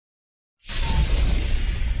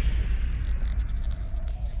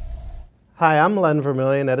Hi, I'm Len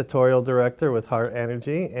Vermillion, Editorial Director with Hart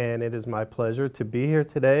Energy, and it is my pleasure to be here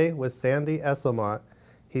today with Sandy Esselmont.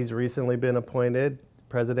 He's recently been appointed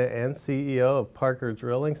President and CEO of Parker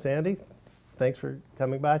Drilling. Sandy, thanks for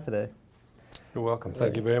coming by today. You're welcome.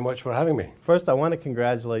 Thank you very much for having me. First, I want to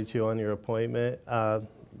congratulate you on your appointment.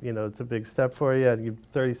 You know, it's a big step for you. You're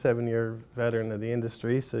a 37-year veteran of the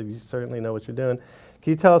industry, so you certainly know what you're doing.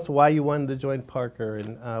 Can you tell us why you wanted to join Parker,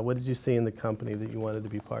 and what did you see in the company that you wanted to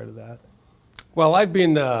be part of that? Well, I've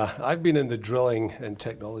been in the drilling and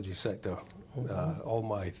technology sector all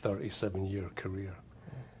my 37-year career,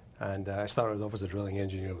 and I started off as a drilling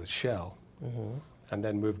engineer with Shell, and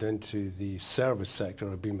then moved into the service sector.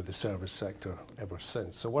 I've been with the service sector ever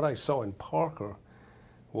since. So what I saw in Parker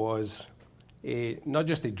was not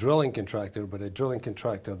just a drilling contractor, but a drilling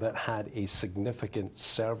contractor that had a significant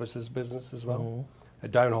services business as well, a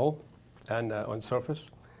downhole and on surface.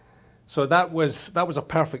 So that was a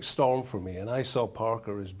perfect storm for me, and I saw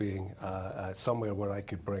Parker as being somewhere where I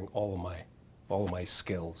could bring all of my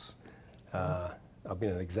skills. I've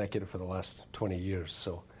been an executive for the last 20 years,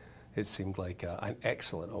 so it seemed like an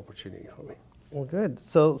excellent opportunity for me. Well, good.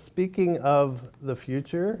 So speaking of the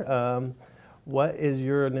future, what is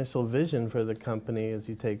your initial vision for the company as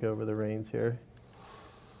you take over the reins here?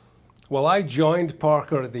 Well, I joined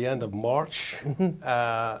Parker at the end of March,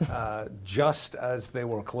 just as they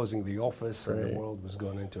were closing the office and the world was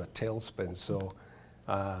going into a tailspin. So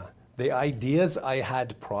the ideas I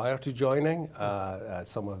had prior to joining,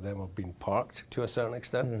 some of them have been parked to a certain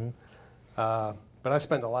extent. But I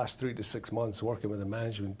spent the last 3 to 6 months working with the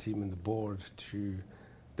management team and the board to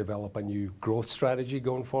develop a new growth strategy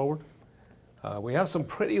going forward. We have some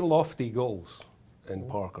pretty lofty goals in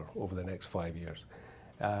Parker over the next 5 years.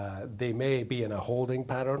 They may be in a holding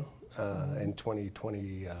pattern in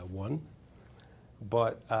 2021,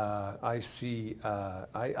 but I see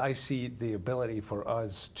the ability for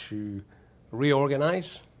us to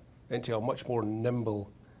reorganize into a much more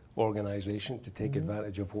nimble organization to take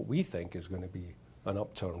advantage of what we think is going to be an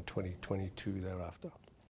upturn 2022 thereafter.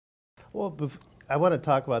 Well, I want to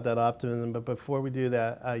talk about that optimism, but before we do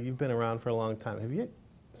that, you've been around for a long time. Have you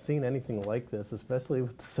seen anything like this, especially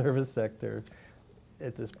with the service sector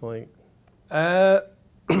at this point? That's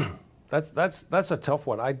a tough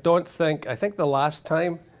one. I think the last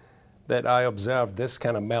time that I observed this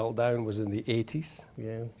kind of meltdown was in the 80s,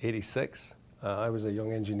 86. I was a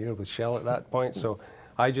young engineer with Shell at that point, so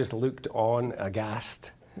I just looked on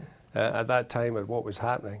aghast at that time at what was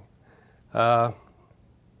happening.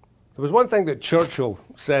 There was one thing that Churchill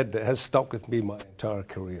said that has stuck with me my entire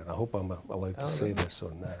career. I hope I'm allowed to say this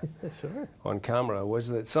on Sure. on camera. Was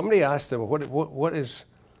that somebody asked him what is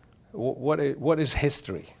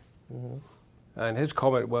history, and his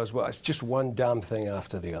comment was, "Well, it's just one damn thing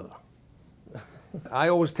after the other." I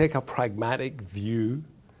always take a pragmatic view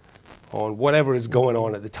on whatever is going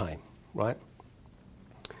on at the time, right?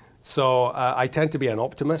 So I tend to be an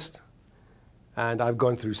optimist, and I've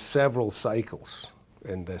gone through several cycles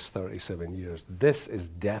in this 37 years. This is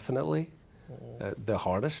definitely the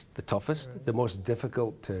hardest, the toughest, the most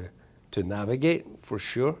difficult to navigate for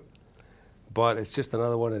sure. But it's just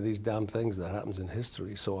another one of these damn things that happens in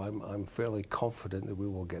history. So I'm fairly confident that we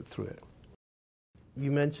will get through it.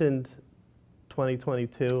 You mentioned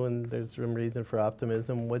 2022, and there's some reason for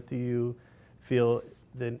optimism. What do you feel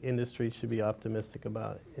the industry should be optimistic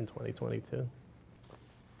about in 2022?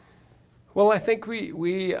 Well, I think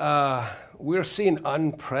we're seeing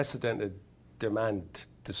unprecedented demand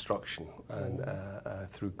destruction and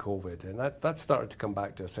through COVID, and that started to come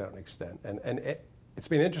back to a certain extent. And it's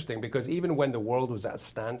been interesting because even when the world was at a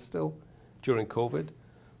standstill during COVID,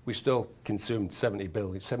 we still consumed 70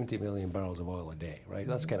 million barrels of oil a day, right?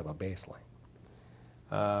 That's kind of a baseline.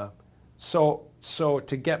 So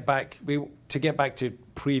to get back to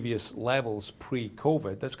previous levels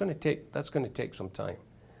pre-COVID, that's going to take some time.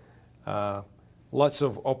 Lots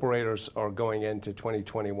of operators are going into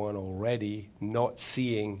 2021 already not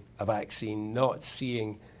seeing a vaccine, not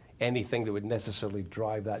seeing anything that would necessarily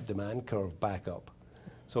drive that demand curve back up.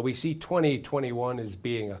 So we see 2021 as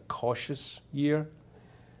being a cautious year,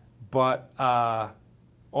 but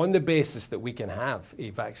on the basis that we can have a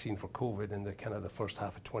vaccine for COVID in the kind of the first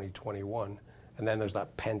half of 2021, and then there's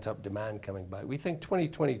that pent-up demand coming back, we think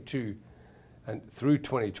 2022 and through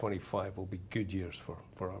 2025 will be good years for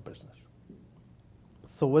our business.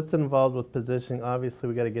 So what's involved with positioning? Obviously,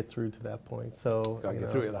 we got to get through to that point. So Got to get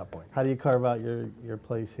through to that point. How do you carve out your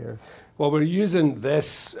place here? Well, we're using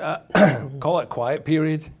this, call it quiet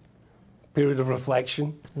period of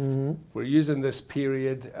reflection. We're using this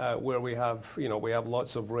period where we have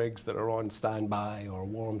lots of rigs that are on standby or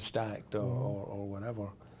warm stacked or whatever.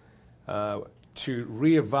 to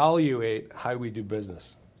reevaluate how we do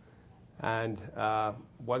business. And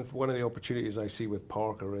one of the opportunities I see with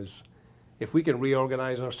Parker is if we can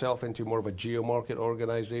reorganize ourselves into more of a geo-market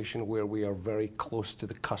organization where we are very close to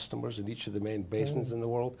the customers in each of the main basins in the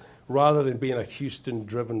world, rather than being a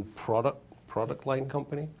Houston-driven product line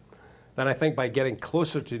company, then I think by getting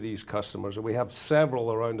closer to these customers, and we have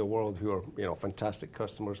several around the world who are fantastic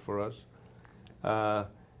customers for us,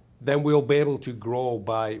 then we'll be able to grow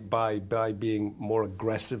by being more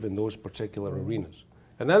aggressive in those particular arenas.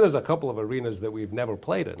 And then there's a couple of arenas that we've never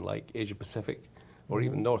played in, like Asia Pacific or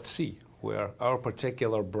even North Sea, where our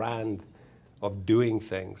particular brand of doing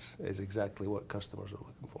things is exactly what customers are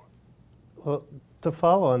looking for. Well, to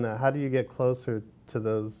follow on that, how do you get closer to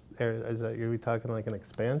those areas? Are we talking like an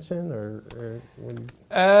expansion or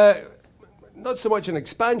Not so much an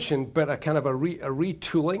expansion, but a kind of a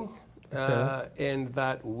retooling in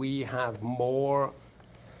that we have more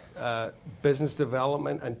business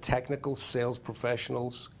development and technical sales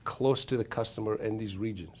professionals close to the customer in these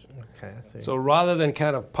regions. Okay, I see. So rather than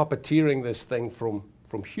kind of puppeteering this thing from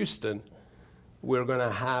Houston, we're going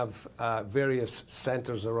to have various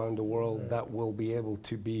centers around the world that will be able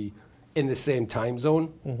to be in the same time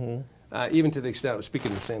zone, even to the extent of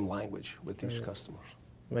speaking the same language with these customers.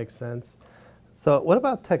 Makes sense. So what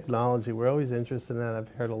about technology? We're always interested in that. I've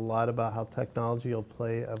heard a lot about how technology will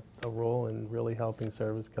play a role in really helping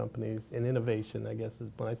service companies in innovation, I guess.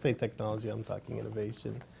 When I say technology, I'm talking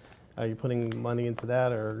innovation. Are you putting money into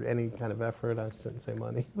that or any kind of effort? I shouldn't say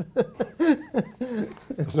money.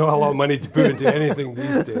 There's not a lot of money to put into anything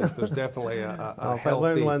these days. There's definitely a If I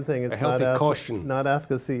learned one thing, it's caution. not ask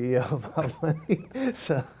a CEO about money.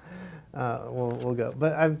 So we'll go.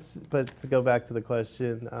 But to go back to the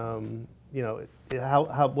question,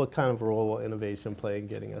 what kind of role will innovation play in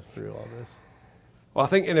getting us through all this? Well, I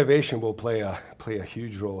think innovation will play a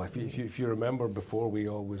huge role. If you remember before, we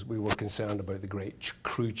were concerned about the great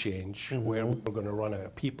crew change, where we were going to run out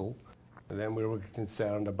of people, and then we were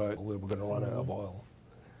concerned about where we were going to run out of oil.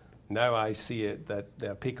 Now I see it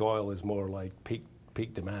that peak oil is more like peak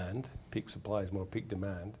demand, peak supply is more peak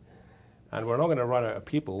demand, and we're not going to run out of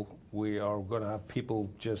people. We are going to have people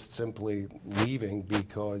just simply leaving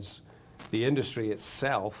because the industry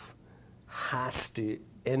itself has to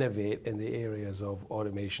innovate in the areas of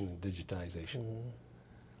automation and digitization.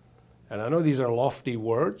 And I know these are lofty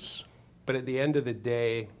words, but at the end of the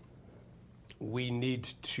day, we need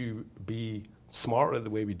to be smarter at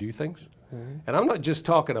the way we do things. And I'm not just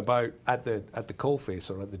talking about at the coal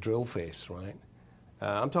face or at the drill face, right?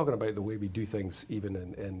 I'm talking about the way we do things even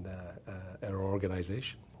in our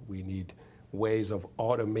organization. We need ways of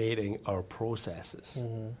automating our processes.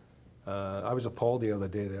 I was appalled the other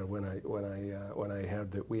day there when I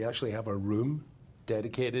heard that we actually have a room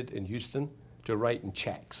dedicated in Houston to writing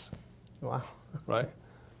checks. Wow. Right?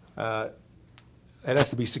 It has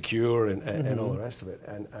to be secure and all the rest of it.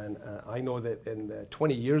 And I know that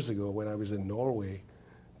 20 years ago when I was in Norway,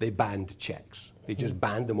 they banned checks. They just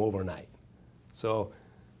banned them overnight. So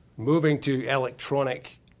moving to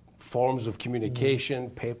electronic forms of communication,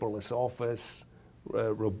 paperless office,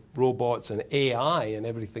 robots and AI and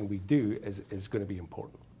everything we do is going to be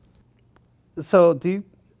important. So do you,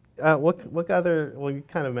 what other, well, you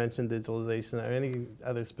kind of mentioned digitalization. Are there any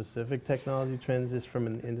other specific technology trends just from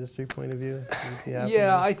an industry point of view?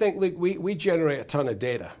 Yeah, I think look, we generate a ton of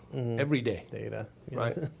data every day. Data. Yeah.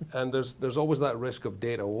 Right? And there's always that risk of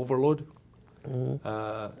data overload.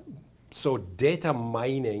 So data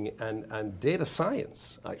mining and data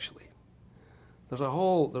science, actually. There's a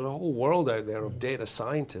whole world out there of data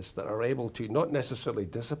scientists that are able to, not necessarily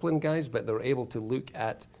discipline guys, but they're able to look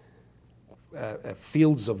at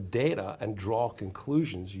fields of data and draw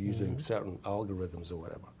conclusions using certain algorithms or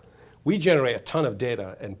whatever. We generate a ton of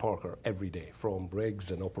data in Parker every day from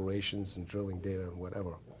rigs and operations and drilling data and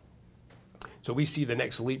whatever. So we see the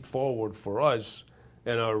next leap forward for us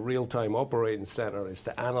in our real-time operating center is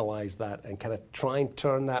to analyze that and kind of try and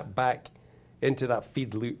turn that back into that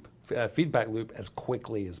feedback loop as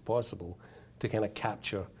quickly as possible to kind of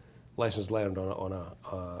capture lessons learned on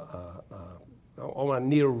a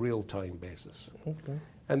near real-time basis. Okay.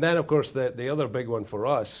 And then, of course, the other big one for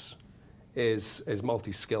us is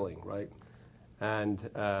multi-skilling, right? And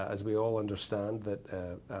as we all understand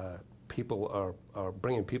that people are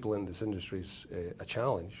bringing people in this industry is a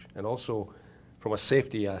challenge, and also from a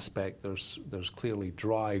safety aspect, there's clearly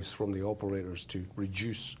drives from the operators to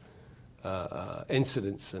reduce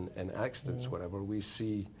incidents and accidents, whatever. We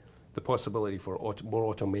see the possibility for more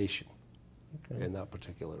automation in that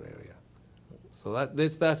particular area. So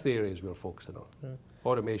that's the areas we're focusing on,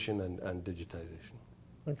 automation and digitization.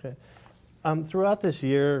 Okay. Throughout this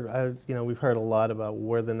year, we've heard a lot about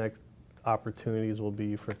where the next opportunities will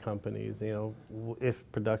be for companies.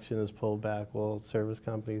 If production is pulled back, will service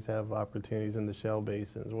companies have opportunities in the shale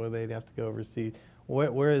basins where they'd have to go overseas?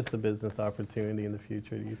 Where is the business opportunity in the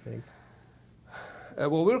future, do you think?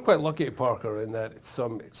 Well, we're quite lucky at Parker in that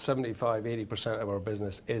some 75–80% of our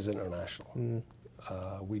business is international.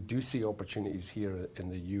 We do see opportunities here in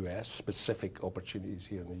the U.S., specific opportunities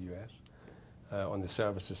here in the U.S. On the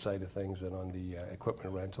services side of things and on the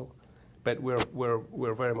equipment rental. But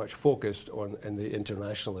we're very much focused on in the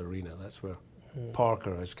international arena. That's where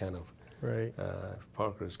Parker has kind of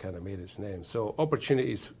made its name. So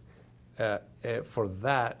opportunities for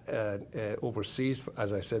that overseas,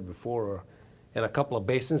 as I said before, are in a couple of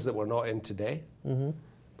basins that we're not in today.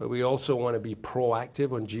 But we also want to be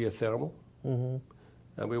proactive on geothermal.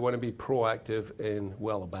 And we want to be proactive in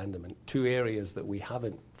well abandonment, two areas that we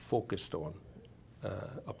haven't focused on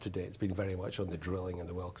up to date. It's been very much on the drilling and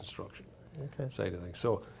the well construction side of things.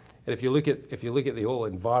 So if you look at the whole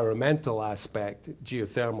environmental aspect,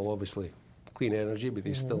 geothermal, obviously clean energy, but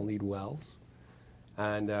they still need wells.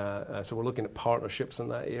 And so we're looking at partnerships in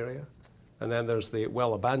that area. And then there's the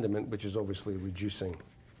well abandonment, which is obviously reducing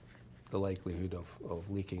the likelihood of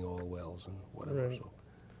leaking oil wells and whatever.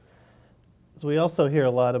 So we also hear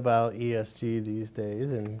a lot about ESG these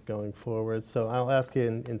days and going forward. So I'll ask you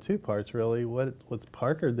in two parts, really. What's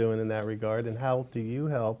Parker doing in that regard, and how do you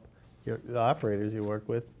help the operators you work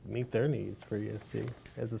with meet their needs for ESG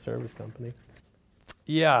as a service company?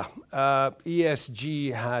 Yeah,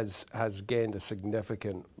 ESG has gained a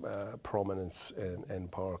significant prominence in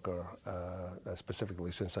Parker,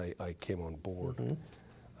 specifically since I came on board.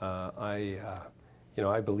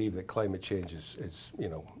 I believe that climate change is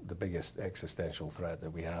the biggest existential threat that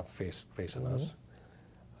we have facing us.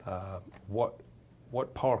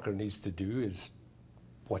 What Parker needs to do is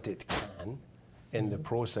what it can in the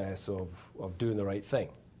process of doing the right thing.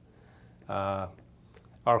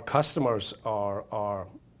 Our customers are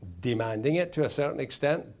demanding it to a certain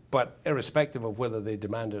extent, but irrespective of whether they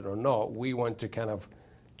demand it or not, we want to kind of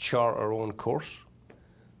chart our own course.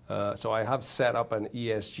 So I have set up an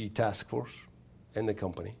ESG task force in the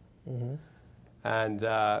company. And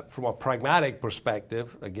from a pragmatic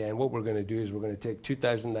perspective, again, what we're going to do is we're going to take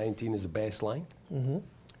 2019 as a baseline,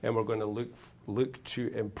 and we're going to look to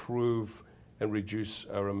improve and reduce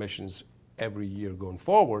our emissions every year going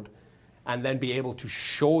forward, and then be able to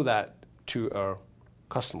show that to our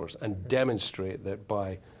customers and demonstrate that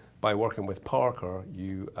by working with Parker,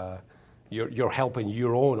 you're helping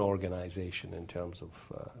your own organization in terms of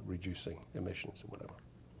reducing emissions and whatever.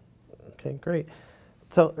 Okay, great.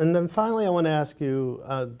 So, and then finally, I want to ask you,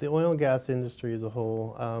 the oil and gas industry as a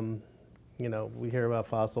whole, we hear about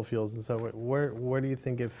fossil fuels and so where do you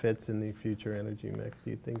think it fits in the future energy mix?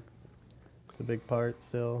 Do you think it's a big part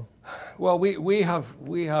still? Well, we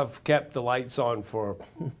have kept the lights on for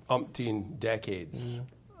umpteen decades.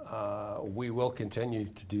 We will continue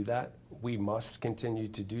to do that. We must continue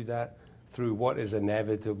to do that through what is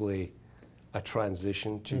inevitably a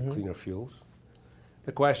transition to cleaner fuels.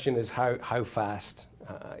 The question is how fast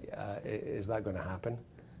is that going to happen?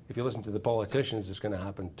 If you listen to the politicians, it's going to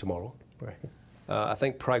happen tomorrow. Right. I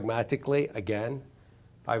think pragmatically, again,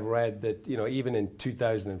 I've read that even in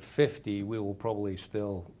 2050, we will probably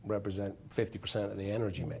still represent 50% of the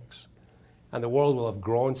energy mix. And the world will have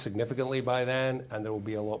grown significantly by then, and there will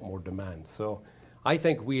be a lot more demand. So I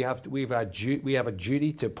think we have a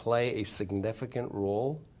duty to play a significant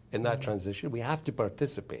role in that transition. We have to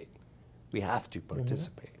participate. We have to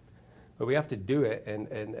participate. But we have to do it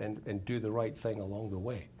and do the right thing along the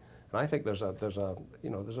way. And I think there's a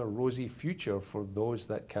rosy future for those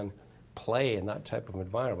that can play in that type of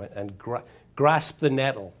environment and grasp the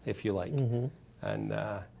nettle, if you like,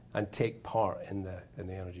 and take part in the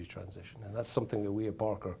energy transition. And that's something that we at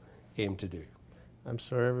Parker aim to do. I'm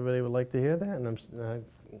sure everybody would like to hear that, and I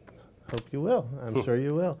hope you will. I'm sure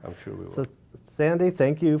you will. I'm sure we will. So, Sandy,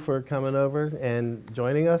 thank you for coming over and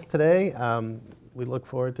joining us today. We look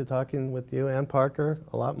forward to talking with you and Parker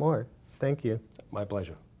a lot more. Thank you. My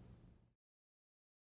pleasure.